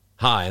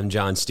Hi, I'm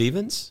John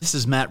Stevens, This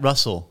is Matt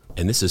Russell.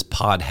 and this is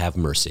Pod Have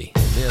Mercy.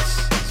 This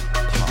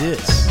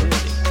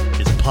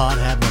is Pod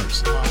Have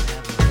Mercy.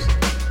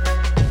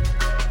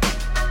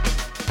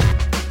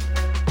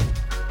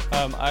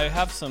 I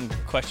have some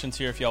questions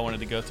here if y'all wanted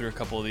to go through a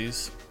couple of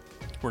these.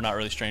 We're not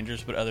really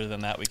strangers, but other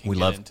than that, we can We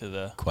get love into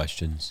the...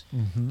 questions.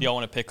 Do y'all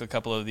want to pick a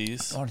couple of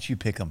these? Why don't you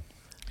pick them?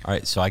 All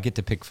right, so I get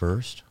to pick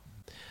first.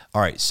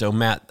 All right, so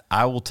Matt,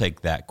 I will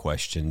take that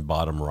question,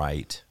 bottom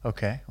right.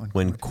 Okay.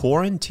 When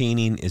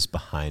quarantining is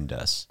behind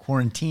us.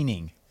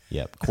 Quarantining.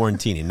 Yep,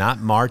 quarantining, not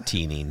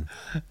martining.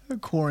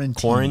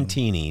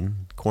 Quarantini.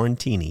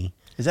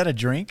 Is that a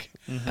drink?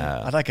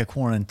 I'd like a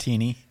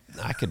quarantini.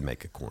 I could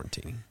make a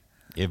quarantining.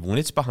 When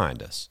it's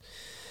behind us,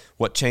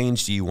 what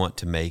change do you want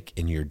to make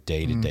in your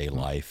day-to-day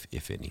life,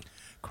 if any?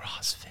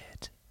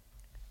 CrossFit.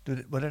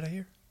 What did I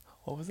hear?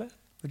 What was that?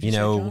 What'd You say,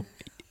 know, John?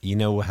 you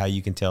know how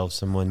you can tell if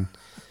someone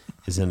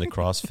is into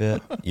CrossFit?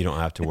 You don't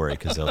have to worry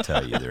because they'll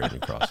tell you they're into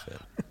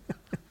CrossFit.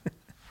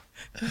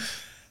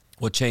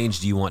 What change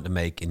do you want to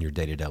make in your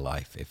day-to-day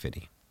life, if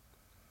any?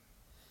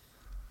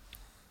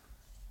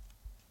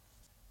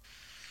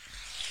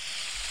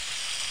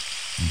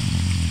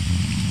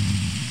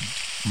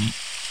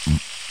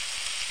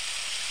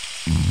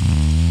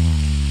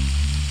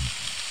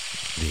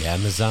 The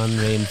Amazon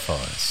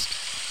rainforest,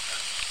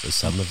 where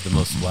some of the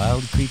most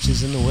wild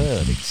creatures in the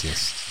world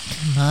exist.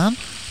 Mom?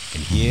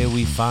 And here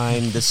we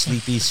find the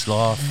sleepy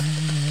sloth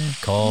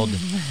called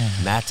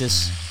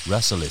Mattus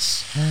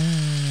russelis,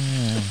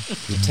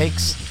 who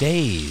takes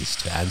days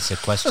to answer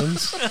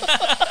questions.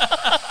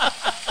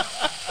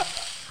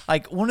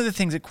 Like, one of the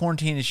things that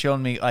quarantine has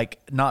shown me, like,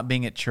 not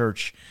being at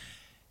church,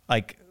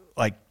 like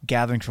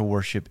gathering for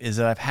worship, is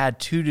that I've had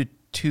two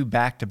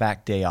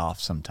back-to-back day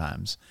off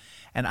sometimes.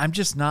 And I'm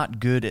just not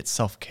good at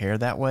self-care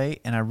that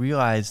way. And I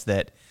realize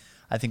that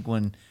I think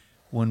when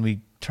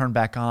we turn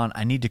back on,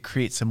 I need to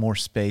create some more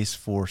space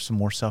for some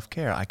more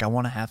self-care. Like, I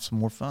want to have some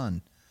more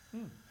fun.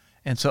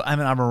 And so, I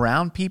mean, I'm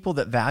around people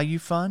that value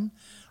fun.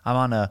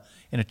 I'm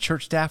in a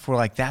church staff where,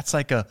 like, that's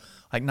like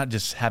not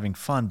just having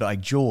fun, but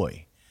like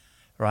joy,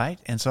 right?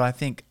 And so I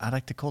think I'd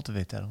like to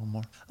cultivate that a little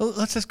more. Oh,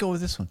 let's just go with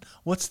this one.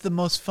 What's the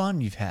most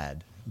fun you've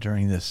had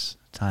during this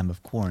time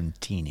of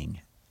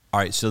quarantining? All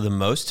right, so the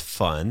most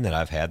fun that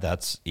I've had,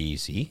 that's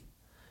easy.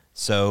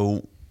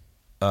 So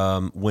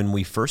when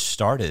we first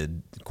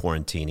started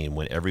quarantining,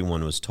 when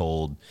everyone was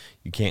told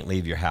you can't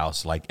leave your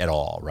house, like, at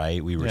all,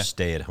 right? We were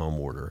stay-at-home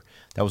order.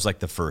 That was like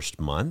the first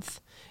month.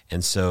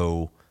 And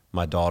so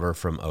my daughter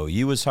from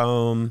OU was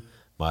home.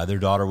 My other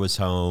daughter was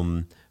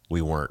home.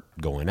 We weren't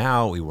going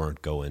out. We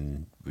weren't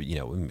going,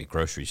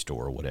 grocery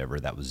store or whatever.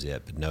 That was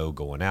it. But no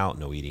going out,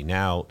 no eating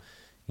out,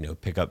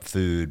 pick up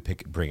food,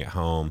 bring it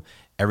home.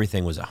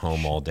 Everything was at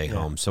home all day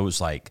home. So it was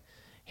like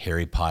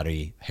Harry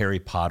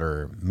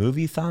Potter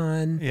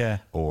movie-thon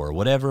or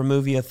whatever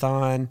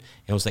movie-a-thon.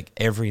 It was like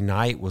every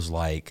night was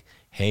like,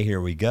 hey,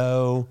 here we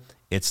go.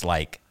 It's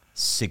like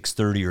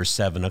 6:30 or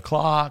 7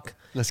 o'clock.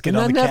 Let's get and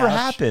on that the never couch.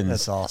 happens.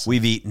 That's awesome.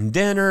 We've eaten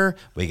dinner.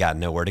 We got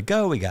nowhere to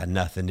go. We got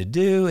nothing to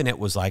do. And it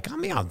was like,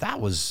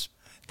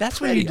 That's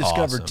when you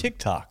discovered awesome.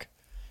 TikTok.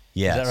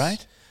 Yes. Is that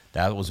right?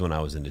 That was when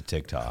I was into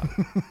TikTok.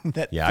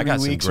 That Yeah, I 3 got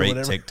some weeks or great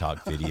whatever.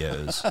 TikTok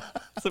videos.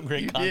 Some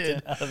great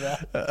content out of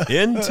that.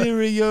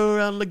 Interior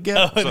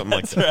alligator, something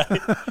like that.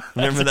 Right.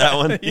 Remember that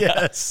one?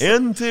 Yes.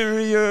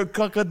 Interior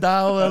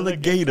crocodile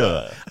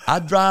alligator. I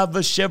drive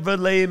a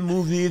Chevrolet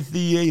movie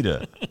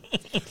theater.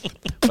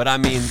 But I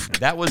mean,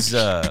 that was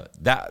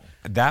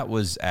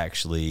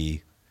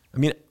actually. I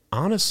mean,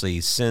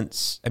 honestly,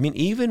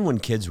 even when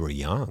kids were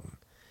young,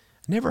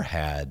 I never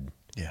had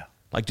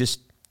like just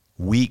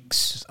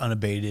weeks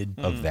Unabated.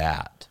 of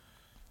that.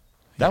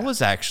 That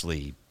was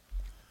actually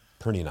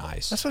pretty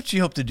nice. That's what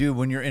you hope to do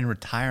when you're in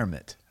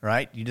retirement,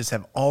 right? You just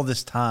have all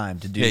this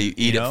time to do. Yeah, you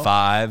eat at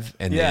 5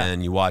 and Yeah.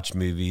 then you watch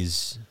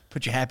movies.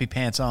 Put your happy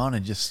pants on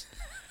and just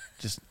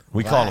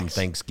We call them relax.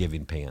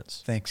 Thanksgiving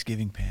pants.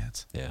 Thanksgiving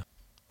pants. Yeah.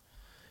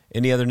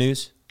 Any other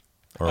news?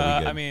 Or are we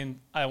good? I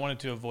mean, I wanted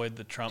to avoid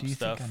the Trump Do you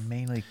stuff. think I'm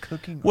mainly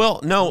cooking? Well,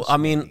 no, I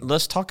mean,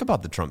 let's talk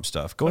about the Trump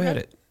stuff. Go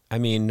ahead. I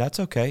mean, that's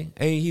okay.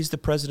 Hey, he's the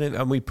president,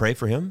 and we pray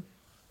for him.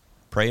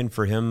 Praying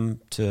for him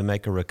to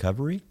make a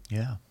recovery.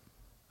 Yeah.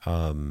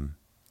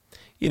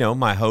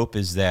 My hope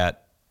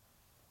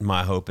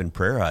and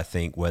prayer, I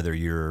think, whether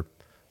you're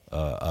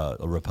a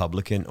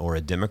Republican or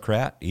a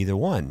Democrat, either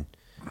one,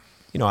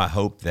 I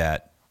hope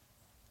that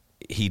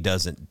he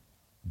doesn't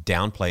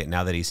downplay it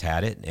now that he's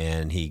had it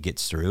and he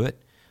gets through it.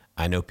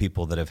 I know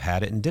people that have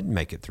had it and didn't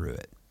make it through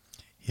it.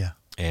 Yeah.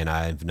 And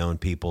I've known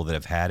people that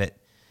have had it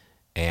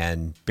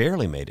and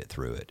barely made it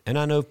through it. And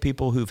I know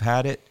people who've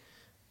had it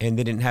and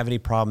they didn't have any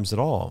problems at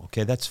all.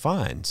 Okay, that's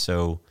fine.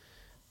 So,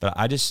 but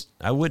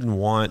I wouldn't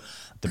want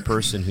the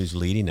person who's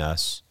leading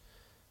us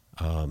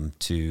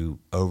to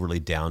overly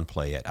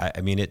downplay it.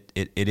 I mean, it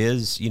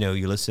is,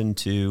 you listen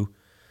to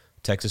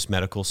Texas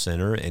Medical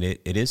Center and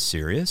it is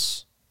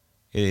serious.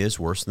 It is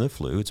worse than the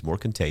flu. It's more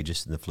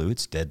contagious than the flu.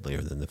 It's deadlier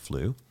than the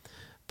flu.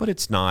 But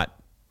it's not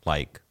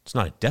a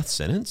death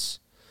sentence.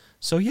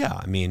 So yeah,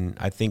 I mean,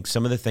 I think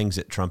some of the things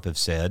that Trump have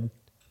said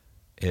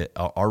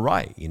are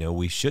right. You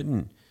know, you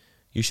shouldn't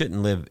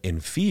live in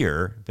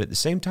fear, but at the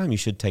same time, you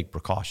should take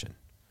precaution.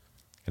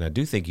 And I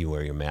do think you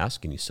wear your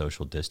mask and you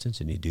social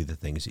distance and you do the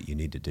things that you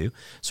need to do.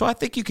 So I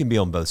think you can be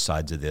on both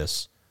sides of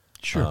this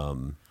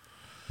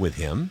with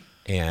him,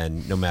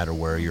 and no matter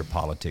where your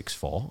politics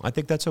fall, I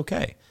think that's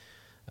okay.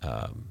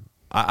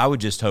 I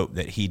would just hope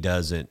that he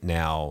doesn't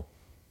now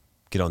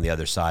get on the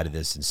other side of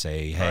this and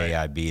say, hey,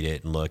 I beat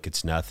it, and look,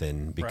 it's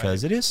nothing,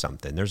 because it is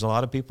something. There's a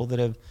lot of people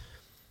that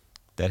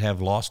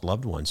have lost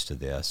loved ones to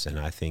this, and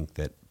I think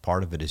that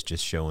part of it is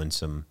just showing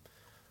some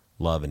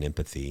love and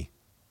empathy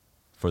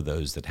for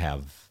those that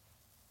have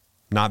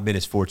not been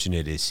as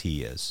fortunate as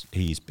he is.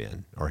 He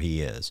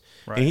is.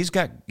 Right. And he's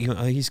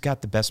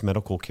got the best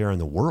medical care in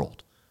the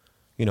world,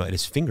 at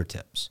his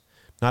fingertips.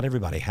 Not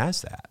everybody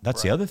has that.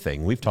 That's the other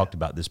thing. We've talked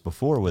about this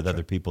before with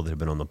other people that have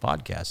been on the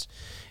podcast,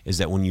 is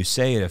that when you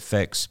say it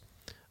affects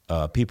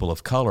people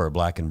of color,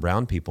 black and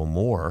brown people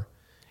more,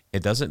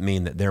 it doesn't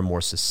mean that they're more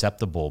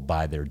susceptible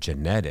by their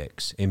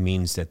genetics. It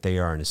means that they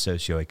are in a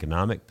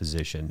socioeconomic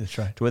position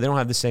to where they don't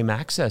have the same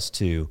access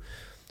to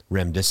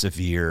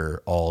remdesivir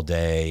all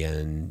day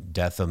and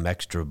Detham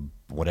extra,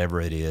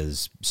 whatever it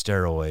is,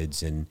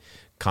 steroids, and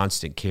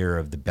constant care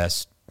of the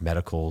best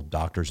medical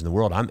doctors in the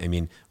world. I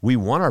mean, we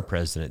want our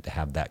president to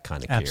have that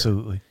kind of care.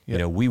 Absolutely.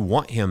 Yep. We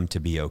want him to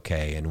be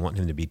okay and want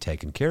him to be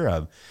taken care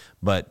of.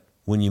 But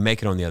when you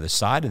make it on the other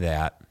side of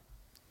that,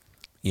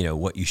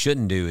 what you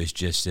shouldn't do is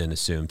just then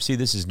assume, see,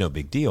 this is no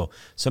big deal.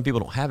 Some people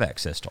don't have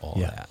access to all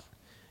of that.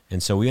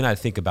 And so we got to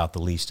think about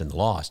the least and the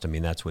lost. I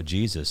mean, that's what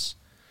Jesus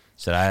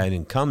said. I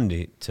didn't come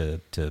for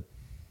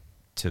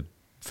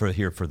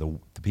the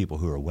people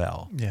who are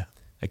well. Yeah.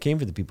 I came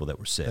for the people that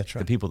were sick, That's right.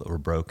 the people that were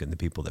broken, the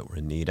people that were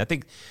in need. I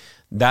think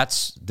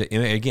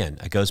again,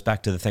 it goes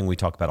back to the thing we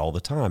talk about all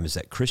the time, is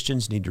that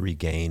Christians need to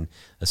regain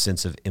a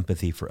sense of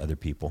empathy for other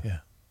people. Yeah.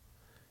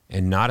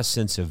 And not a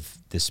sense of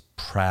this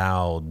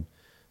proud,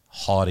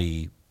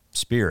 haughty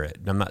spirit.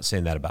 And I'm not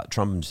saying that about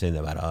Trump, I'm saying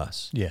that about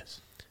us.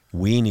 Yes.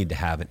 We need to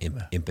have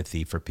an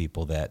empathy for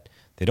people that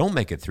they don't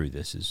make it through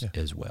this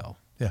as well.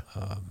 Yeah.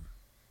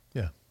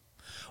 Yeah.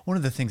 One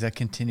of the things I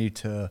continue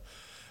to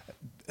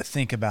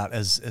think about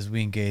as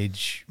we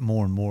engage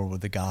more and more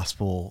with the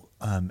gospel,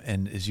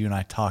 and as you and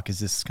I talk, is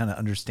this kind of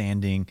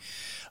understanding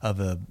of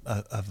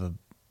the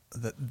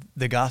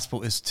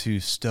gospel is to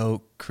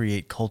stoke,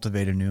 create,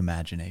 cultivate a new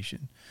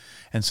imagination.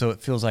 And so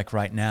it feels like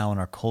right now in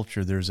our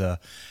culture, there's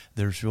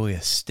really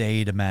a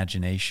staid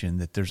imagination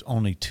that there's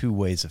only two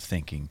ways of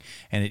thinking,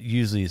 and it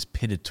usually is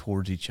pitted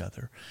towards each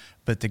other.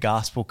 But the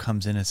gospel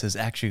comes in and says,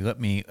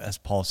 actually, as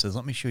Paul says,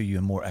 let me show you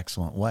a more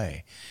excellent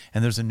way.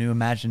 And there's a new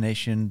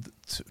imagination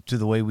to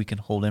the way we can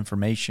hold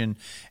information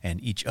and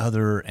each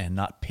other and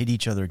not pit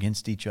each other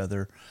against each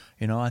other.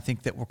 I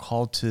think that we're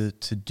called to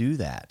do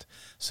that.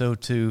 So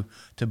to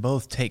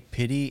both take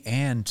pity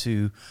and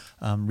to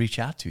reach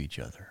out to each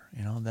other.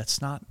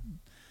 That's not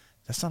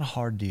a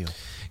hard deal.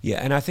 Yeah,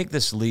 and I think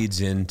this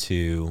leads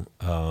into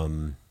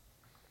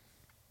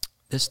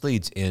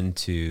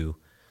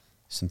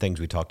some things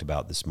we talked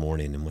about this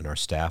morning and when our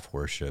staff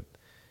worship.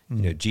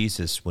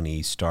 Jesus, when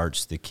he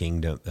starts the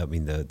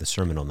the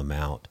Sermon on the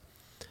Mount,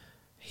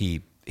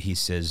 he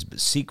says,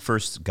 "Seek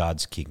first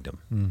God's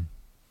kingdom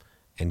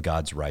and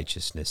God's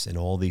righteousness, and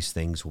all these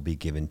things will be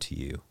given to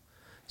you."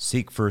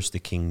 Seek first the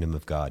kingdom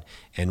of God.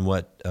 And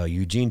what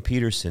Eugene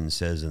Peterson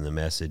says in the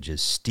Message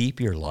is, steep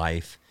your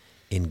life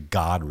in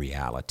God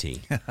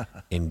reality,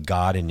 in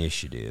God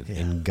initiative,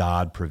 in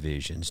God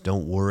provisions.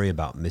 Don't worry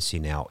about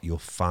missing out. You'll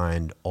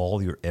find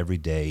all your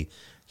everyday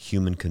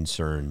human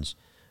concerns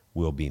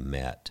will be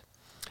met.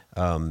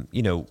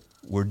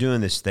 We're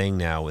doing this thing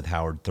now with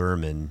Howard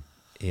Thurman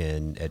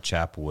at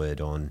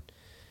Chapelwood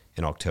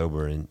in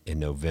October and in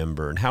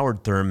November. And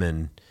Howard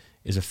Thurman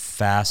is a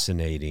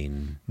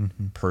fascinating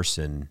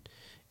person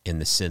in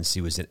the sense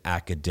he was an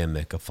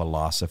academic, a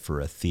philosopher,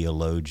 a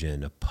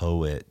theologian, a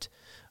poet,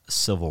 a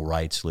civil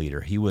rights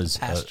leader. He was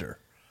a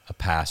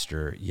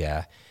pastor,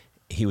 yeah.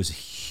 He was a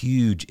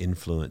huge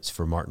influence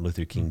for Martin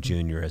Luther King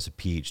Jr. as a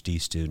PhD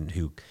student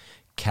who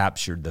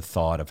captured the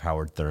thought of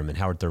Howard Thurman.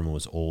 Howard Thurman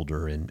was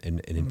older and an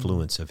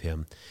influence of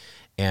him.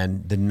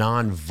 And the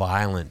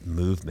nonviolent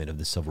movement of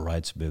the civil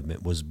rights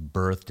movement was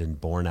birthed and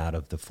born out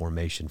of the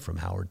formation from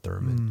Howard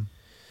Thurman.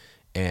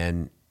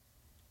 And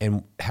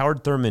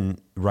Howard Thurman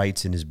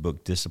writes in his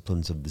book,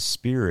 Disciplines of the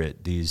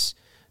Spirit, these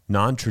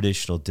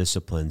non-traditional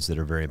disciplines that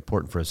are very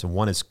important for us. And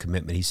one is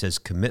commitment. He says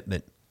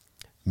commitment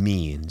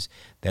means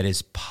that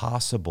it's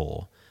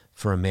possible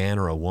for a man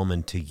or a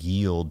woman to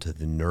yield to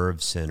the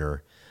nerve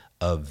center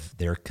of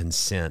their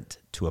consent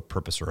to a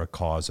purpose or a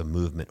cause, a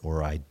movement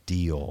or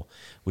ideal,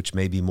 which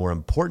may be more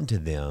important to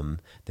them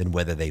than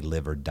whether they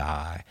live or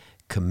die.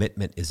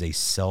 Commitment is a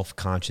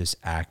self-conscious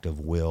act of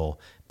will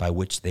by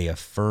which they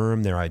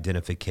affirm their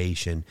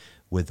identification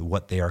with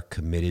what they are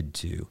committed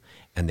to,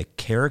 and the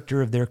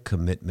character of their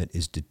commitment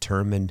is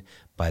determined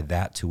by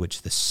that to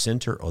which the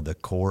center or the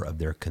core of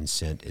their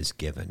consent is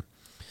given.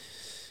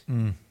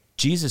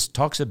 Jesus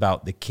talks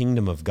about the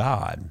kingdom of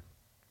God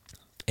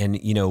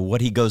And, you know,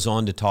 what he goes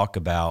on to talk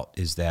about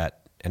is that,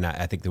 and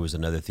I think there was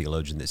another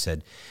theologian that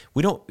said,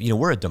 we don't, you know,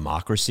 we're a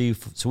democracy,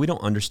 so we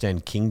don't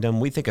understand kingdom.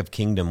 We think of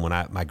kingdom when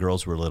my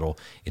girls were little,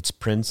 it's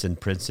prince and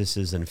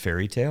princesses and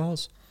fairy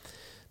tales.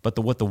 But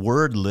what the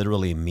word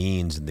literally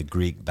means in the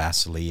Greek,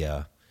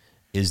 basileia,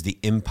 is the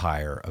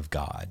empire of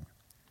God.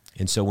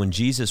 And so when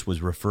Jesus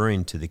was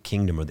referring to the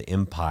kingdom or the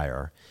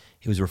empire,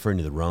 he was referring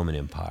to the Roman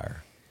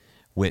Empire,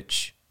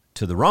 which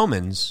to the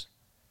Romans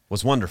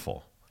was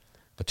wonderful,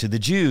 but to the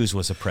Jews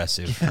was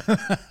oppressive.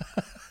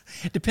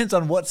 It depends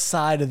on what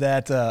side of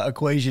that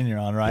equation you're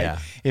on, right? Yeah.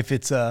 If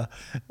it's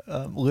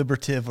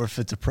liberative or if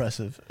it's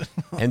oppressive.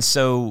 And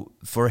so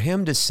for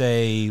him to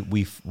say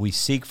we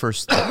seek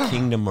first the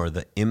kingdom or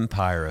the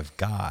empire of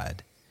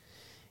God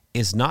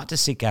is not to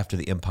seek after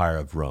the empire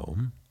of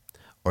Rome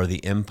or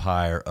the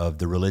empire of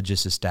the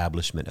religious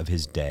establishment of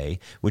his day,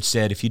 which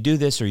said if you do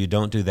this or you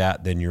don't do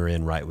that, then you're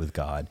in right with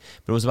God.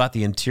 But it was about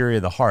the interior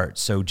of the heart.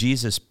 So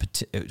Jesus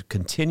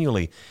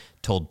continually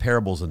told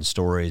parables and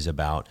stories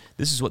about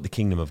this is what the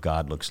kingdom of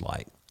God looks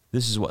like.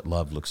 This is what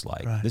love looks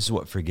like. Right. This is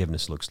what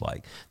forgiveness looks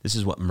like. This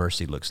is what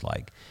mercy looks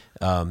like.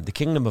 The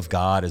kingdom of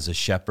God is a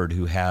shepherd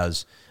who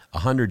has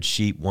 100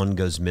 sheep, one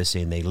goes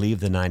missing. They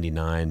leave the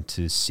 99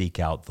 to seek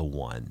out the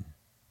one,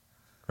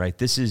 right?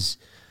 This is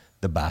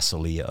the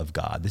basileia of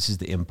God. This is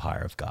the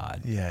empire of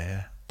God.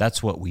 Yeah.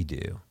 That's what we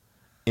do.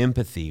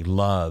 Empathy,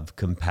 love,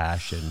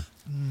 compassion.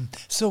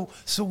 So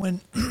when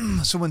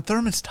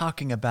Thurman's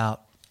talking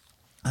about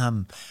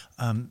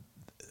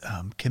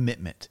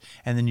commitment,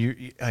 and then you're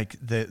like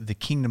the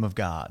kingdom of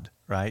God,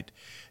 right?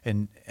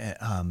 And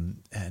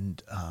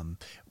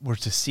we're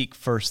to seek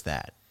first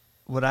that.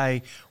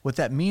 What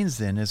that means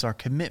then is our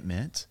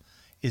commitment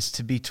is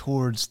to be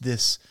towards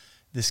this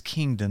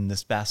kingdom,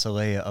 this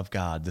basileia of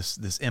God,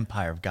 this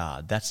empire of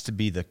God. That's to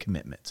be the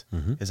commitment.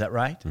 Mm-hmm. Is that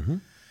right? Mm-hmm.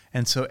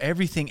 And so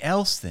everything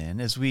else then,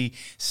 as we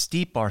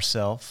steep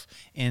ourselves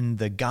in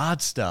the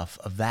God stuff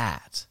of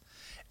that,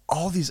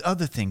 all these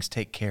other things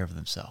take care of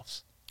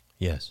themselves.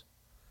 Yes.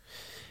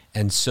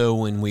 And so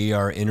when we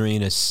are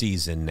entering a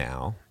season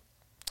now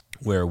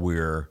where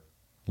we're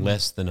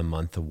less than a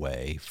month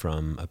away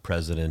from a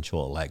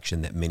presidential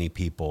election that many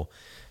people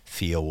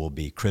feel will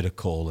be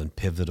critical and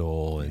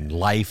pivotal and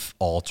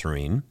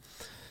life-altering,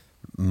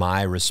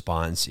 my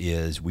response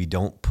is we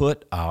don't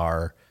put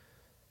our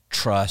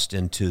trust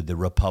into the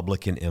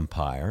Republican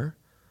empire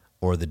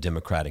or the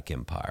Democratic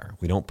empire.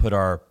 We don't put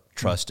our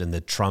trust in the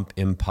Trump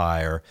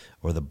empire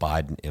or the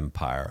Biden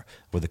empire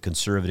or the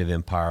conservative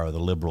empire or the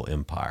liberal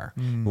empire.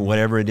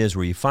 Whatever it is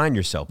where you find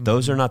yourself,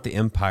 those are not the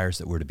empires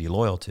that we're to be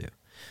loyal to.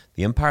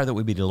 The empire that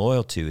we be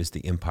loyal to is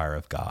the empire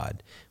of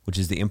God, which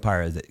is the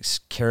empire that's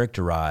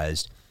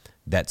characterized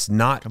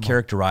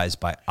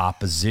by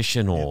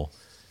oppositional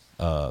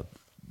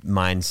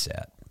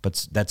mindset,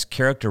 but that's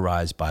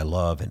characterized by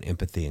love and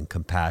empathy and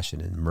compassion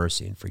and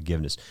mercy and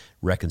forgiveness,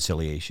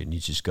 reconciliation. You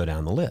just go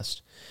down the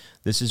list.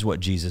 This is what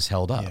Jesus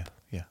held up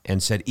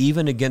and said,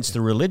 even against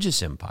the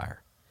religious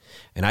empire.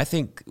 And I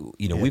think,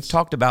 we've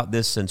talked about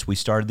this since we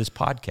started this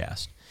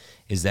podcast,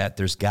 is that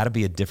there's got to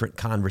be a different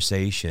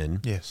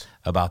conversation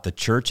about the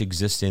church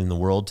existing in the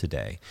world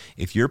today.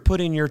 If you're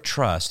putting your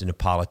trust in a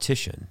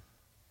politician,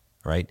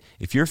 right?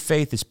 If your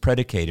faith is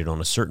predicated on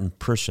a certain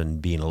person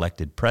being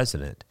elected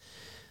president,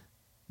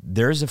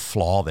 there's a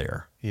flaw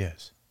there.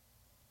 Yes.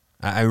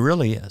 I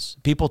really is.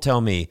 People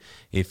tell me,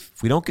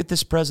 if we don't get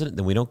this president,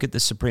 then we don't get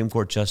this Supreme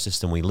Court justice,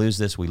 then we lose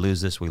this, we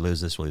lose this, we lose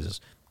this, we lose this.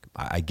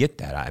 I get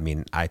that. I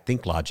mean, I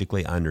think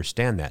logically I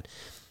understand that.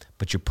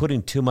 But you're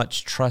putting too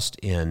much trust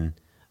in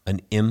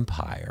an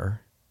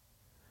empire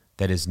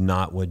that is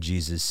not what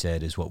Jesus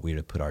said is what we're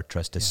to put our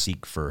trust to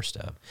seek first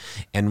of.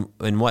 And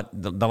what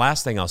the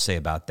last thing I'll say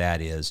about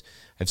that is,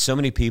 I have so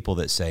many people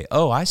that say,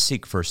 oh, I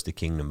seek first the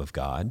kingdom of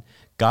God.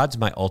 God's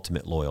my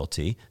ultimate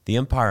loyalty. The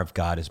empire of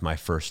God is my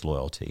first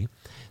loyalty.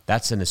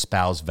 That's an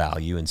espoused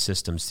value in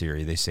systems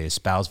theory. They say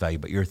espoused value,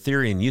 but your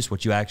theory and use,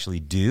 what you actually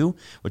do,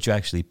 what you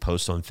actually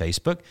post on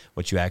Facebook,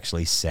 what you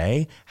actually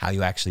say, how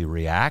you actually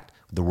react,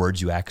 the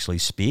words you actually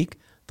speak,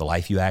 the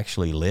life you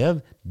actually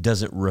live,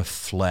 doesn't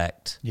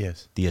reflect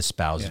the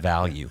espoused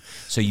value.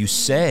 So you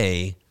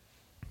say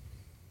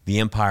the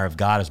empire of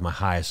God is my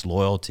highest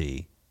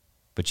loyalty,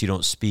 but you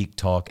don't speak,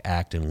 talk,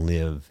 act, and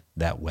live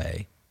that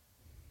way.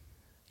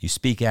 You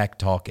speak, act,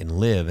 talk, and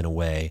live in a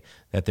way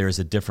that there is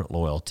a different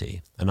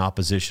loyalty, an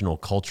oppositional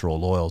cultural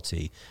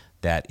loyalty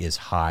that is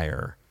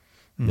higher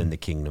than the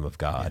kingdom of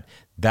God. Yeah.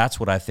 That's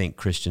what I think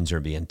Christians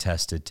are being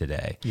tested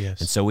today. Yes.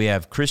 And so we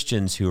have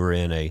Christians who are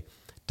in a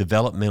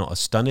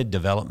stunted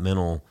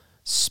developmental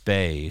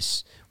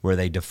space where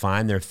they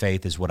define their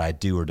faith as what I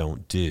do or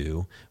don't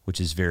do,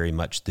 which is very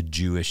much the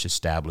Jewish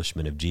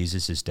establishment of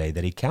Jesus' day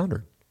that he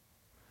countered.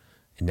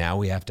 And now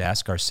we have to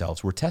ask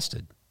ourselves, we're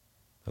tested,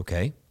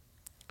 okay?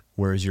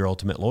 Where is your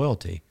ultimate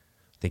loyalty?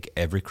 I think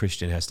every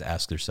Christian has to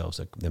ask themselves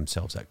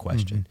that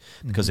question.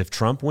 Mm-hmm. Because if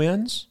Trump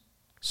wins,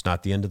 it's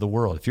not the end of the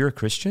world. If you're a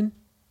Christian,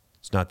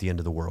 it's not the end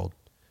of the world.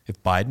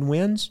 If Biden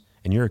wins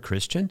and you're a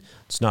Christian,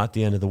 it's not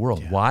the end of the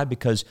world. Yeah. Why?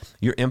 Because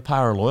your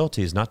empire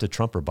loyalty is not to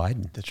Trump or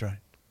Biden. That's right.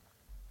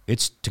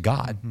 It's to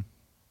God.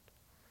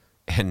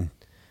 And,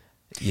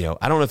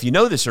 I don't know if you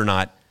know this or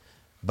not,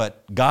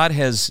 but God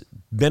has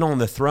been on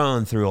the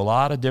throne through a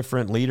lot of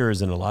different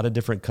leaders in a lot of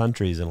different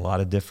countries and a lot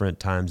of different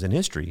times in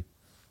history.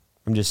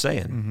 I'm just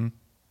saying.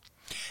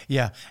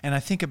 Yeah, and I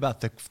think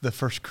about the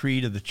first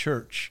creed of the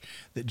church,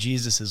 that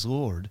Jesus is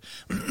Lord,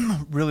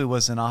 really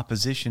was in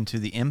opposition to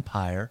the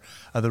empire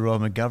of the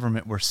Roman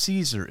government where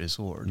Caesar is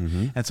Lord.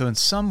 And so in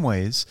some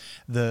ways,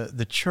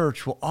 the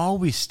church will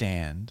always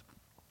stand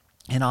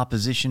in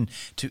opposition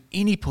to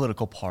any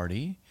political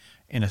party,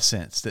 in a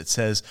sense, that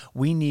says,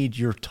 we need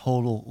your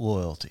total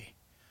loyalty,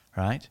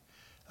 right?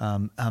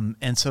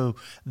 And so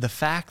the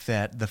fact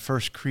that the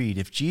first creed,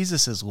 if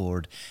Jesus is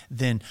Lord,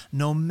 then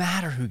no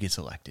matter who gets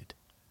elected,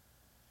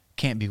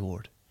 can't be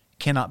Lord,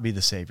 cannot be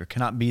the Savior,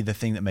 cannot be the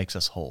thing that makes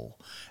us whole.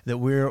 That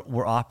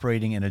we're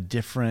operating in a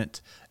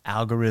different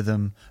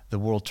algorithm. The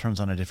world turns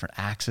on a different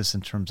axis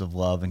in terms of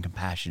love and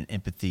compassion,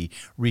 empathy,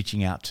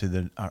 reaching out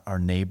to our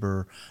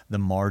neighbor, the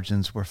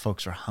margins where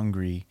folks are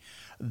hungry.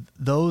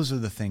 Those are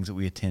the things that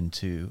we attend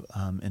to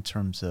in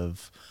terms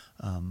of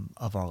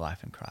our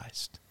life in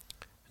Christ.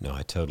 No,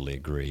 I totally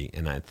agree.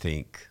 And I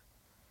think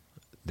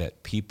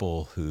that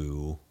people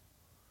who,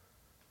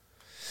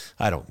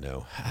 I don't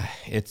know,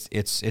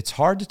 it's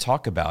hard to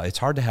talk about. It's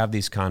hard to have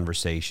these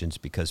conversations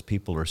because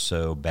people are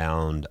so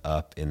bound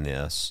up in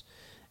this.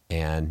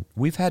 And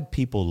we've had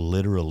people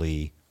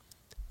literally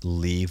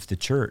leave the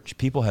church.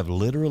 People have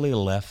literally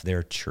left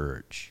their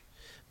church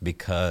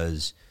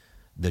because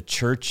the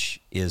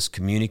church is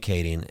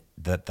communicating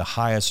that the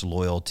highest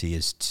loyalty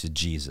is to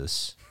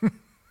Jesus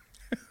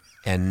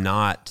and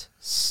not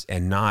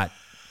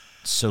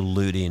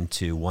saluting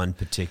to one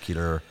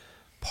particular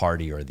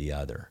party or the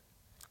other.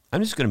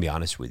 I'm just going to be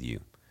honest with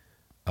you,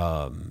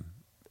 and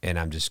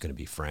I'm just going to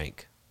be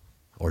Frank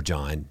or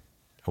John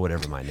or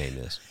whatever my name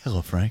is.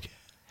 Hello, Frank.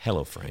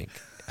 Hello, Frank.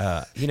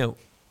 The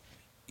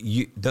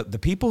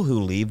people who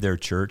leave their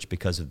church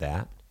because of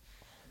that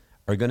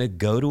are going to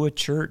go to a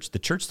church. The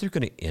church they're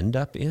going to end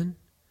up in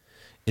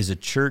is a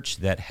church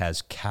that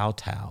has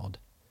kowtowed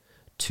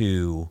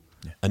to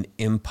an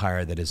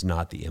empire that is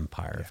not the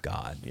empire of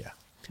God. Yeah.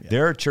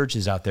 There are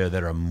churches out there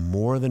that are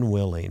more than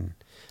willing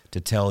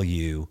to tell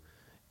you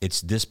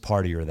it's this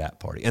party or that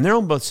party. And they're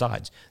on both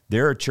sides.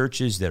 There are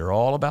churches that are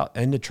all about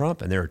into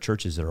Trump, and there are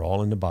churches that are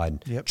all into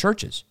Biden. Yep.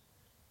 Churches,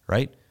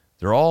 right?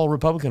 They're all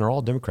Republican or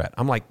all Democrat.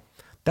 I'm like,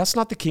 that's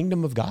not the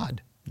kingdom of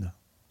God. No.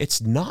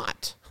 It's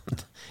not.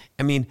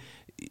 I mean,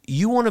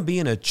 you want to be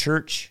in a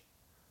church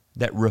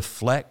that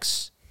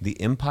reflects the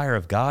empire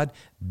of God?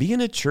 Be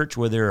in a church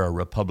where there are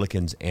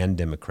Republicans and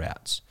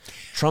Democrats,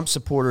 Trump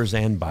supporters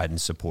and Biden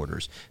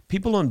supporters,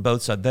 people on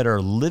both sides that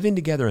are living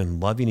together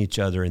and loving each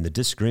other in the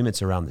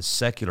disagreements around the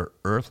secular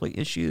earthly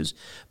issues,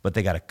 but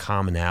they got a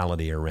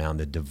commonality around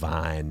the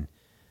divine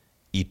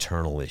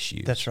eternal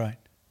issues. That's right.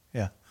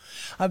 Yeah.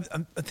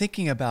 I'm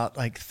thinking about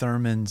like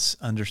Thurman's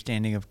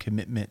understanding of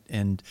commitment,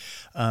 and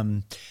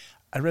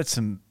I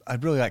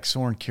really like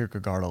Soren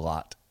Kierkegaard a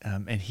lot.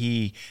 And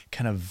he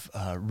kind of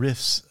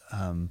riffs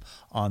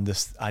on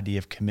this idea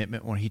of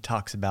commitment when he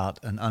talks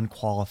about an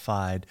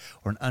unqualified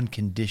or an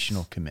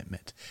unconditional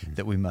commitment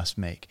that we must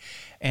make.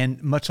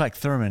 And much like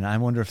Thurman, I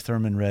wonder if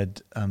Thurman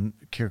read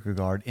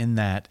Kierkegaard in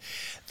that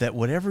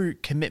whatever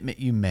commitment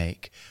you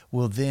make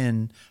will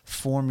then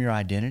form your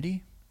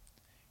identity.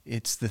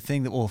 It's the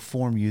thing that will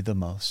form you the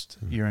most,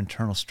 your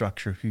internal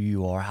structure, who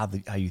you are,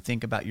 how you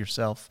think about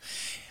yourself.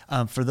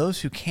 For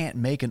those who can't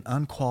make an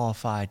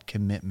unqualified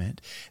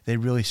commitment, they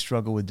really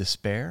struggle with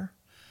despair.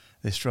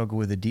 They struggle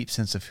with a deep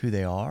sense of who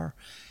they are.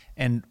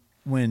 And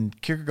when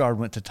Kierkegaard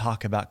went to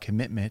talk about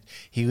commitment,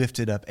 he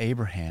lifted up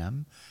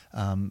Abraham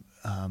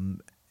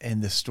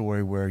in the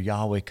story where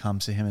Yahweh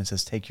comes to him and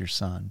says, take your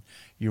son,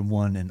 your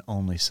one and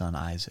only son,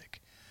 Isaac.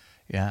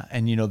 Yeah,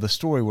 and the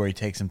story where he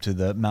takes him to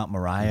the Mount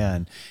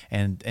Moriah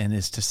and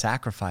is to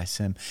sacrifice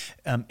him.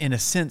 In a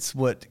sense,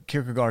 what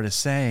Kierkegaard is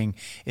saying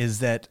is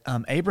that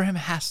Abraham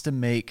has to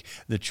make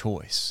the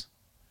choice,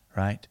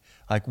 right?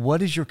 Like,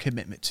 what is your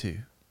commitment to?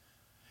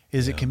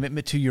 Is it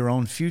commitment to your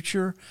own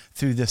future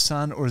through the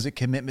son, or is it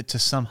commitment to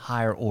some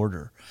higher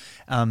order?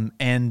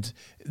 And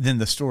then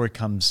the story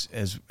comes,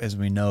 as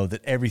we know,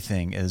 that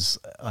everything is,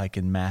 like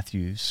in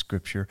Matthew's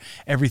scripture,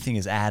 everything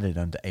is added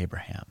unto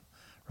Abraham.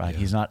 Right?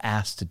 Yeah. He's not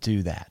asked to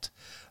do that.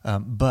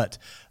 But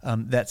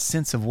that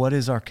sense of what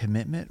is our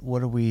commitment,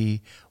 what are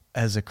we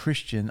as a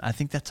Christian, I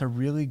think that's a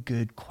really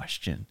good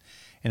question.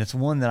 And it's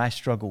one that I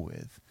struggle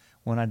with,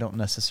 one I don't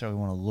necessarily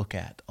want to look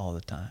at all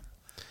the time.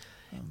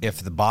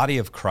 If the body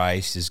of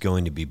Christ is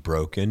going to be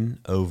broken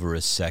over a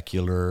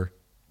secular,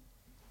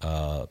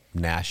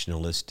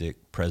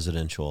 nationalistic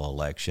presidential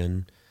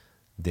election,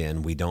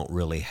 then we don't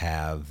really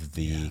have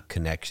the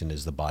connection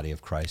as the body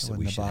of Christ that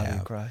we should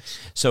have.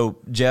 So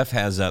Jeff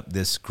has up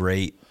this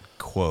great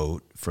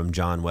quote from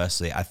John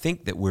Wesley. I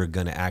think that we're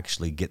going to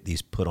actually get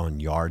these put on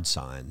yard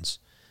signs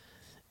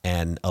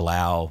and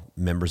allow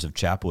members of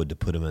Chapelwood to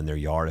put them in their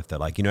yard if they're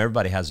like,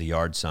 everybody has a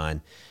yard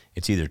sign.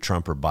 It's either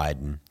Trump or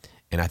Biden.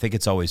 And I think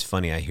it's always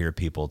funny. I hear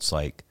people, it's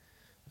like,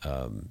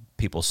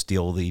 people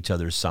steal each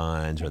other's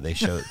signs, or they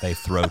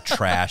throw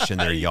trash in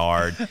their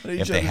yard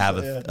if they have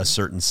a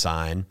certain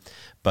sign.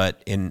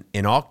 But in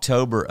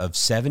October of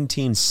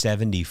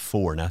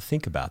 1774, now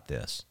think about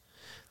this.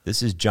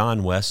 This is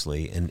John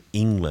Wesley in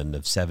England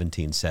of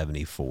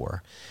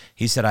 1774.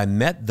 He said, I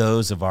met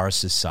those of our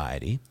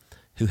society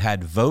who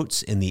had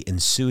votes in the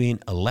ensuing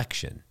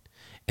election,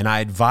 and I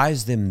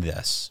advised them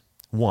this: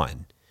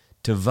 1,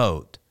 to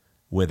vote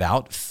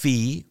without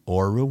fee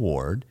or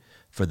reward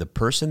for the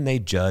person they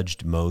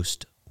judged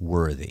most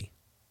worthy.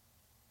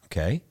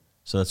 Okay?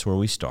 So that's where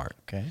we start.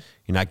 Okay.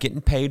 You're not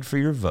getting paid for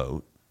your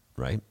vote,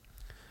 right?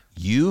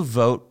 You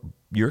vote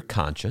your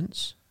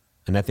conscience,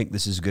 and I think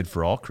this is good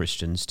for all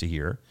Christians to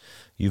hear.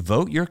 You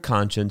vote your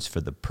conscience for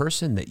the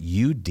person that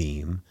you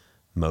deem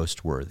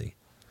most worthy.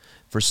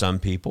 For some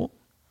people,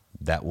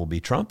 that will be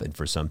Trump, and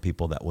for some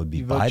people, that would be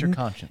You Biden, vote your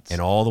conscience. and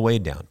all the way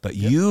down. But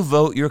you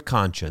vote your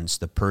conscience,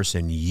 the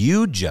person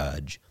you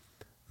judge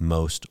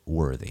most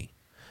worthy.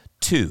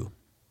 2,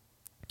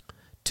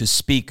 to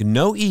speak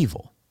no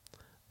evil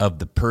of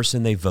the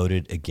person they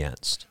voted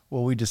against.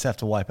 Well, we just have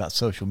to wipe out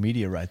social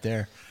media right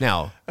there.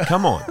 Now,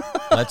 come on.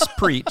 Let's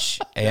preach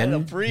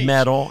and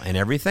meddle and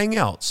everything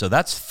else. So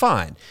that's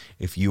fine.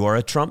 If you are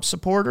a Trump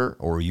supporter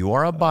or you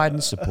are a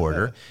Biden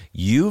supporter,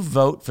 you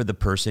vote for the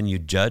person you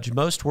judge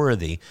most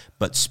worthy,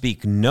 but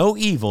speak no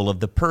evil of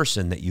the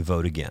person that you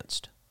vote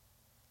against.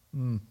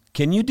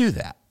 Can you do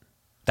that?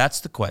 That's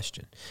the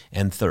question.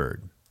 And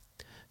 3rd,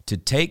 to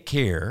take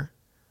care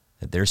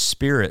that their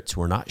spirits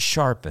were not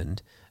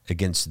sharpened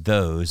against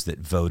those that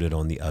voted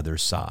on the other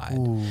side.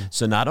 Ooh.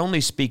 So not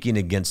only speaking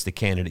against the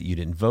candidate you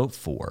didn't vote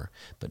for,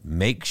 but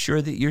make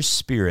sure that your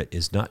spirit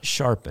is not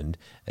sharpened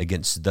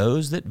against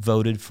those that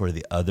voted for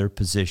the other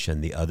position,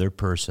 the other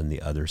person,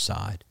 the other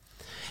side.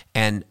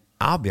 And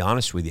I'll be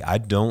honest with you, I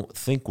don't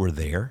think we're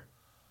there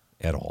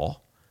at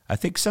all. I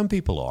think some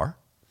people are,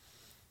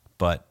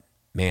 but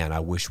man, I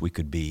wish we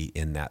could be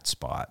in that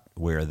spot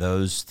where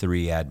those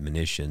 3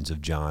 admonitions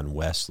of John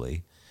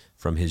Wesley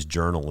from his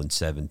journal in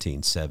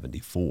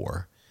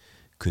 1774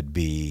 could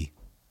be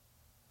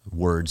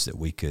words that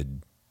we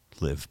could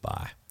live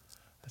by.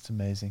 That's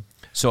amazing.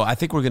 So I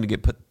think we're going to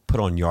get put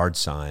on yard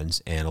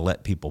signs and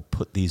let people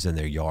put these in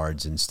their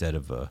yards instead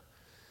of a,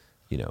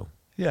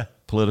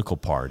 political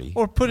party.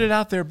 Or put it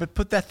out there, but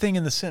put that thing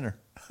in the center.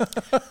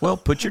 Well,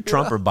 put your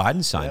Trump or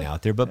Biden sign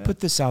out there, but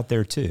put this out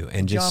there too,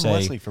 and just John say,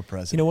 Wesley for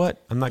president. You know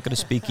what? I'm not going to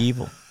speak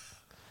evil.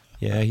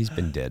 Yeah, he's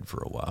been dead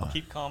for a while.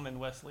 Keep calm and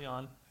Wesley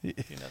on.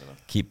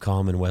 Keep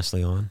calm and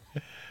Wesley on.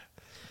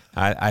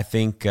 I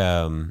think we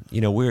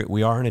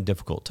are in a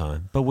difficult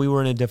time, but we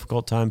were in a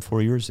difficult time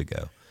 4 years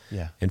ago.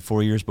 Yeah. And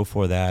 4 years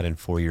before that, and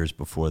 4 years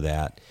before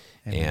that.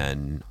 Amen.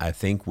 And I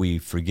think we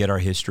forget our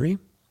history,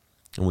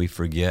 and we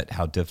forget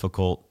how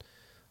difficult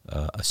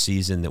a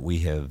season that we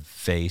have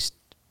faced.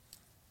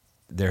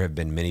 There have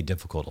been many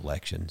difficult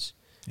elections.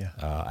 Yeah.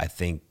 I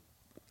think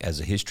as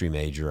a history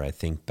major, I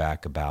think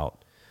back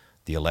about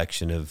the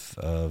election of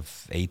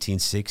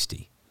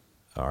 1860.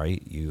 All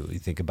right, you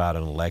think about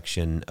an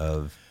election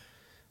of,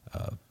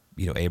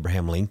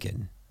 Abraham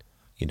Lincoln.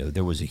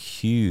 There was a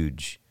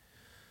huge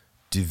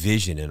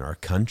division in our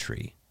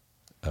country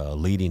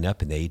leading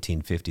up in the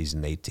 1850s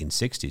and the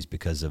 1860s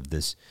because of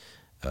this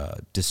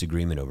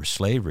disagreement over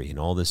slavery and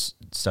all this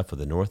stuff with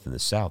the North and the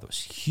South. It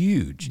was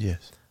huge.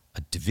 Yes.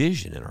 A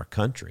division in our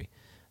country.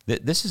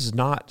 This is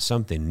not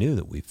something new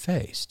that we've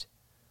faced.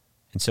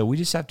 And so we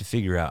just have to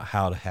figure out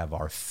how to have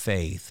our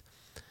faith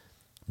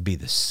be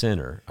the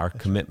center, our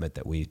commitment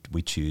that we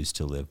choose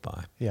to live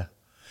by. Yeah.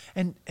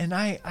 And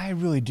I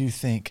really do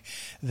think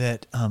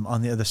that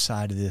on the other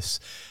side of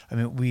this, I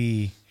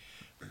mean,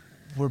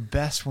 we're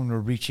best when we're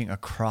reaching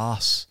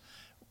across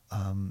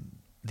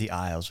the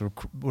aisles.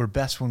 We're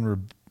best when we're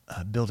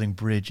building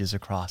bridges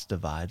across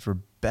divides. We're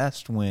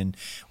best when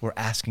we're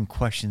asking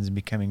questions and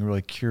becoming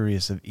really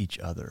curious of each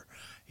other,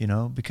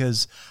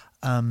 because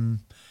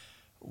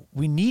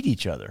we need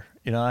each other.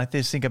 I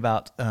just think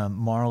about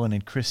Marlon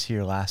and Chris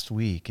here last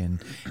week,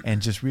 and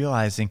just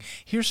realizing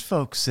here's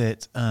folks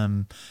that,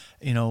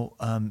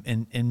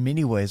 in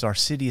many ways our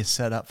city is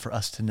set up for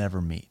us to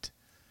never meet,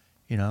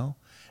 and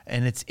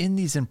it's in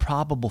these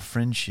improbable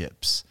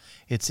friendships.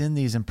 It's in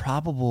these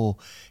improbable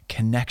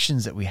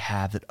connections that we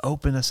have that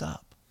open us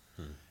up.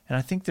 And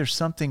I think there's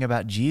something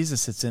about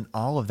Jesus that's in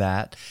all of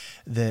that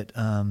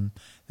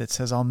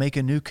says, I'll make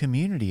a new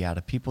community out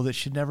of people that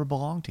should never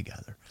belong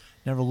together,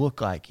 never look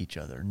like each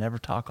other, never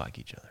talk like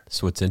each other.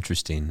 So what's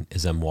interesting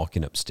is I'm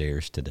walking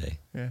upstairs today.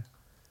 Yeah.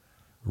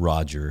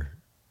 Roger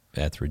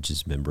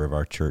Etheridge's member of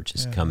our church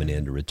is coming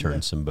in to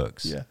return some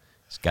books. Yeah.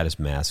 He's got his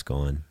mask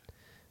on.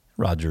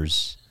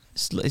 Roger's,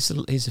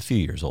 he's a few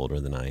years older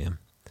than I am.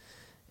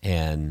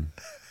 And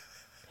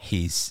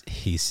he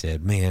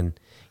said, man,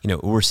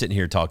 we're sitting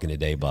here talking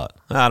today about,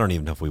 I don't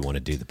even know if we want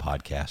to do the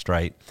podcast,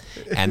 right?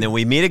 And then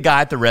we meet a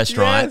guy at the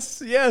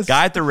restaurant. Yes.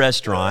 Guy at the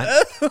restaurant.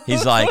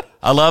 He's like,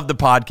 I love the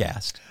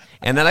podcast.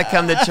 And then I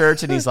come to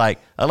church and he's like,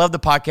 I love the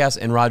podcast.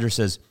 And Roger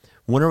says,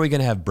 when are we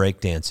going to have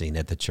breakdancing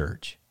at the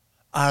church?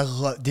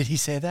 Did he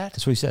say that?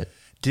 That's what he said.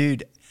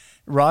 Dude,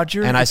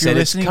 Roger, And I if you're said,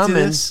 "It's listening coming."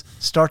 to this,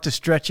 start to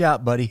stretch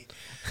out, buddy.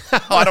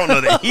 I don't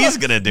know that he's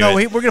going to do No,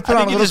 it. we're going to put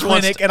I on a think he little just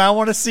wants clinic, and I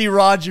want to see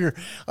Roger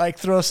like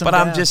throw some But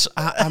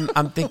down.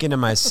 I'm thinking to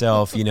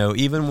myself,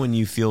 even when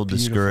you feel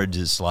discouraged,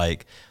 it's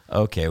like,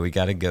 okay, we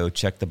got to go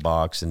check the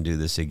box and do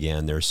this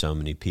again. There's so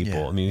many people.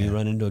 Yeah, I mean, you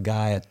run into a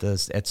guy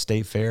at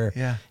State Fair.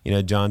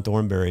 Yeah. John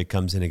Thornberry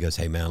comes in and goes,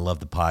 "Hey man, I love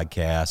the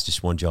podcast.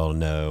 Just want y'all to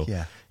know."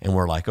 Yeah. And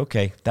we're like,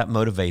 okay, that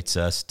motivates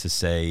us to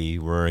say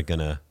we're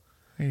gonna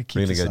go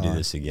do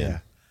this again. Yeah.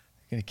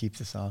 We're going to keep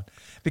this on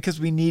because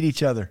we need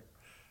each other.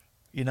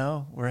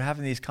 We're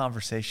having these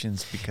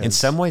conversations because In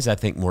some ways, I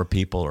think more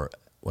people are.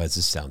 Well,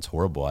 this sounds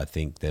horrible. I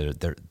think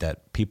that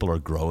people are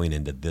growing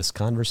into this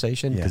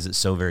conversation because it's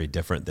so very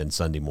different than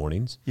Sunday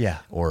mornings, Yeah.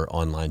 or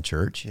online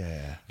church.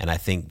 Yeah. And I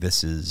think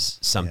this is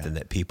something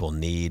that people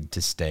need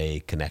to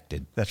stay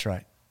connected. That's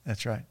right.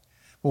 That's right.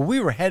 Well, we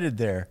were headed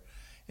there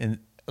in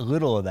a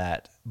little of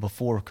that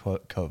before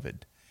COVID.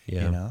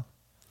 Yeah.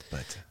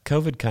 But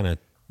COVID kind of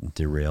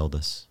derailed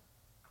us.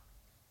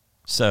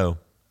 So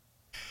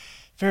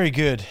very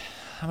good.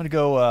 I'm going to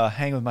go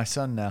hang with my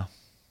son now.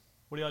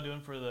 What are y'all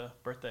doing for the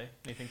birthday?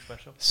 Anything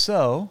special?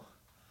 So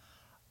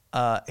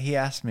he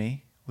asked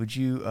me, would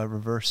you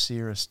reverse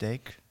sear a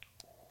steak?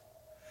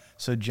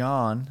 So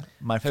John,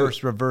 my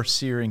first reverse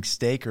searing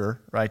steaker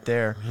right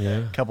there,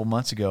 a couple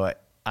months ago,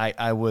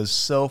 I was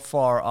so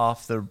far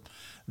off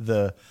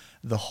the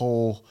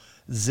whole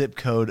zip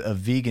code of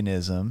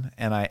veganism,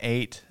 and I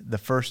ate the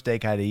first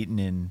steak I'd eaten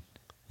in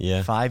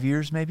 5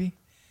 years maybe.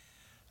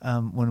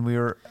 When we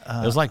were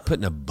it was like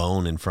putting a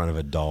bone in front of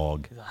a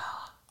dog.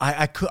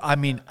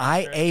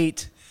 I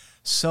ate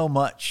so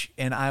much,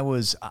 and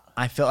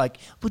I felt like,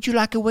 would you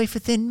like a wafer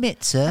thin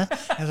mitt, sir?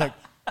 I was like,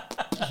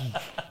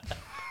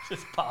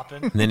 Just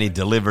popping. And then he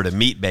delivered a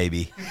meat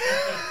baby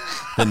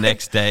the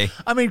next day.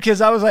 I mean, because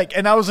I was like,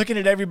 and I was looking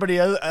at everybody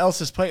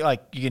else's plate,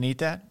 like, you can eat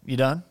that? You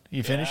done?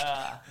 You finished?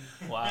 Yeah.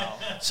 Wow.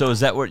 So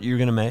is that what you're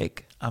going to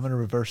make? I'm going to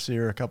reverse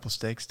sear a couple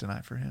steaks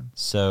tonight for him.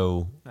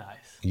 So Nice.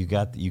 you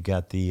got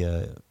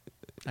the.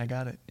 I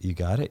got it. You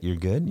got it. You're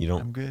good. You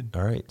don't. I'm good.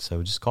 All right.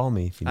 So just call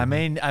me if you.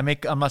 Need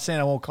I'm not saying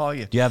I won't call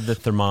you. Do you have the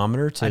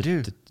thermometer? I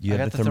do. You I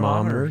have got the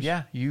thermometer.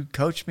 Yeah, you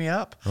coached me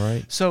up. All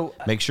right. So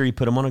Make sure you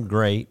put them on a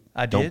grate.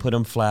 I Don't did. put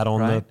them flat on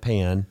the Right.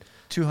 pan.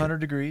 200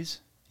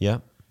 degrees.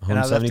 Yep. And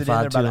I left it in there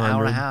 175, about an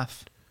hour and 200. a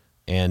half.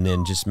 And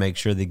then just make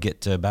sure they get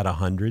to about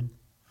 100.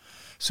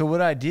 So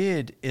what I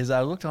did is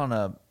I looked on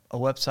a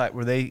website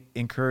where they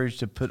encourage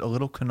to put a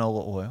little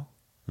canola oil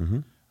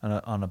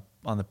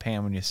on the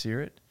pan when you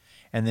sear it,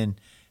 and then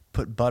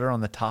put butter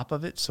on the top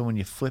of it. So when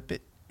you flip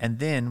it, and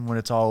then when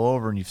it's all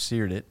over and you've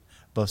seared it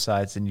both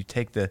sides, then you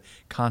take the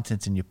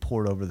contents and you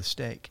pour it over the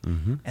steak.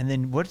 And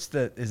then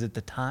is it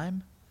the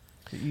thyme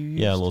that you use?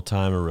 Yeah, a little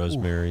thyme or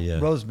rosemary. Yeah.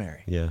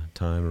 Rosemary. Yeah,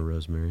 thyme or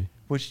rosemary.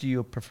 Which do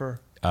you prefer?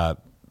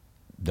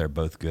 They're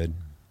both good.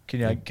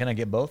 Can I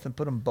get both and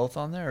put them both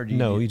on there, or do you?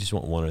 No, you just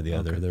want one or the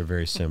other. They're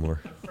very similar.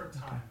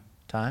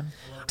 Thyme.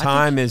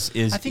 Thyme is.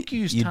 I think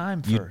you use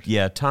thyme first.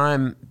 Yeah,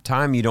 thyme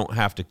you don't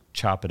have to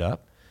chop it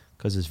up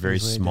because it's very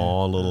Usually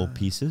small little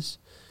pieces.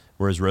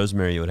 Whereas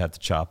rosemary, you would have to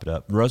chop it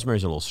up.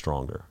 Rosemary's a little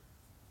stronger.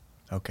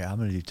 Okay, I'm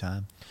gonna do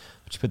thyme.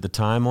 But you put the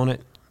thyme on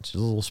it, just a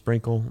little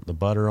sprinkle, the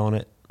butter on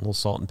it, a little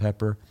salt and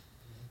pepper.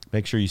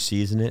 Make sure you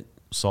season it,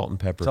 salt and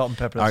pepper. Salt and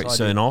pepper, All that's right, all I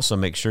so do. and also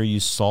make sure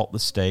you salt the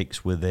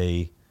steaks with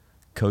a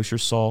kosher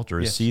salt or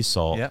a Yes. sea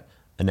salt Yep.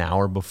 an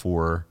hour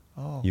before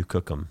Oh. you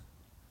cook them.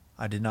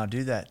 I did not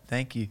do that.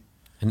 Thank you.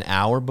 An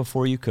hour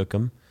before you cook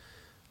them,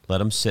 let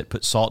them sit.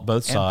 Put salt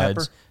both And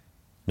sides. pepper?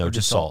 No, Or just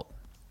just salt? salt.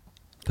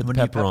 Put the When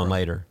do you pepper on pepper 'em?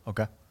 later.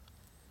 Okay.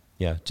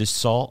 Yeah, just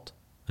salt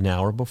an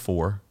hour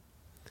before,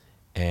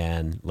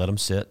 and let them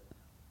sit,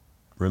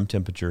 room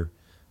temperature.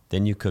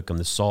 Then you cook them.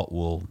 The salt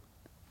will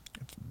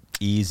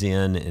ease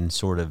in and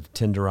sort of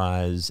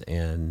tenderize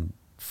and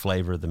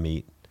flavor the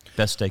meat.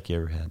 Best steak you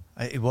ever had.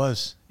 It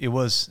was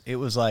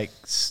like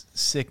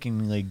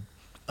sickeningly.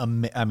 I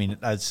mean,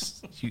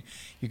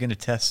 you can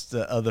attest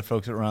the other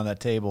folks around that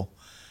table.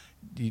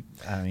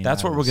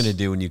 That's what we're going to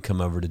do when you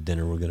come over to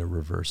dinner. We're going to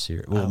reverse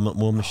here.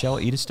 Will Michelle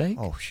eat a steak?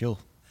 Oh, she'll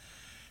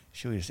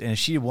eat, and if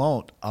she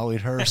won't, I'll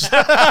eat hers.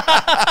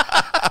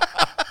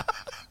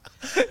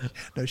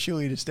 No,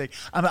 she'll eat a steak.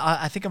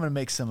 I think I'm going to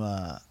make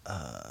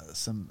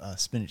some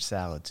spinach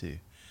salad too.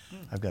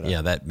 I've got.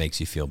 Yeah, that makes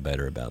you feel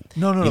better about.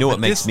 No, You know but what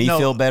makes this- me no.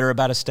 feel better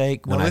about a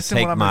steak when I listen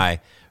what take I'm my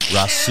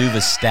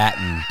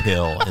rosuvastatin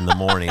pill in the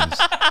mornings.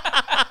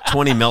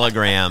 20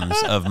 milligrams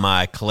of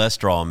my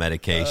cholesterol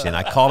medication.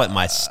 I call it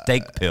my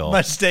steak pill.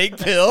 My steak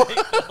pill.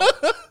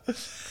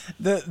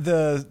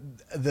 the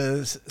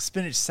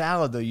spinach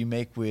salad though you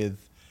make with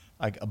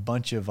like a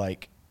bunch of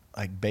like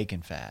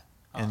bacon fat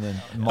and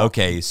then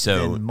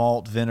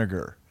malt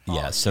vinegar.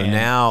 Yeah, so And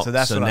now so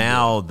that's what I'm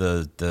now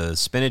the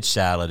spinach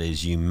salad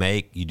is you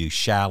do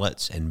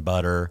shallots and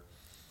butter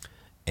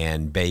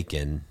and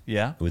bacon.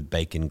 Yeah. With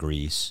bacon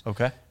grease.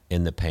 Okay.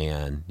 In the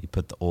pan. You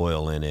put the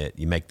oil in it.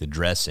 You make the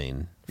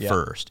dressing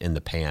first in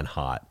the pan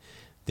hot.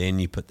 Then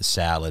you put the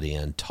salad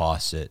in,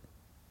 toss it.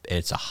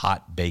 It's a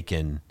hot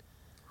bacon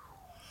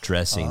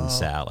dressing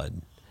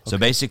salad. So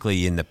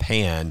basically, in the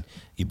pan,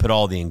 you put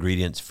all the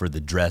ingredients for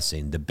the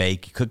dressing. You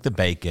cook the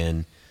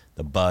bacon,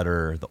 the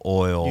butter, the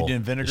oil, You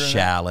doing vinegar the in it?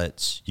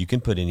 shallots. You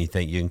can put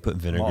anything. You can put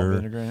vinegar.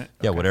 vinegar in it?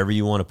 Yeah, Okay. whatever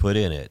you want to put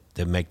in it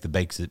to make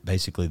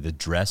basically the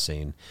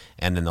dressing.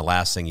 And then the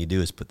last thing you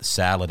do is put the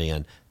salad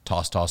in,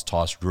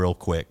 toss real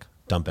quick,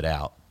 dump it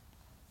out.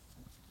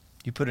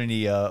 You put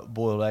any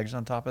boiled eggs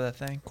on top of that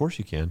thing? Of course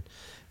you can.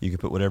 You can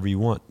put whatever you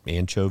want.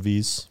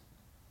 Anchovies,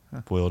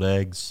 boiled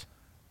eggs.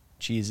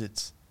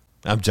 Cheez-Its.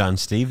 I'm John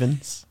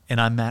Stevens.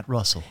 And I'm Matt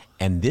Russell.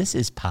 And this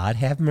is Pod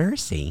Have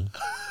Mercy.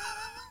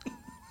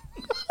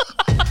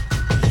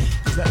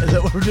 Is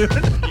that what we're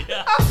doing?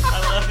 Yeah.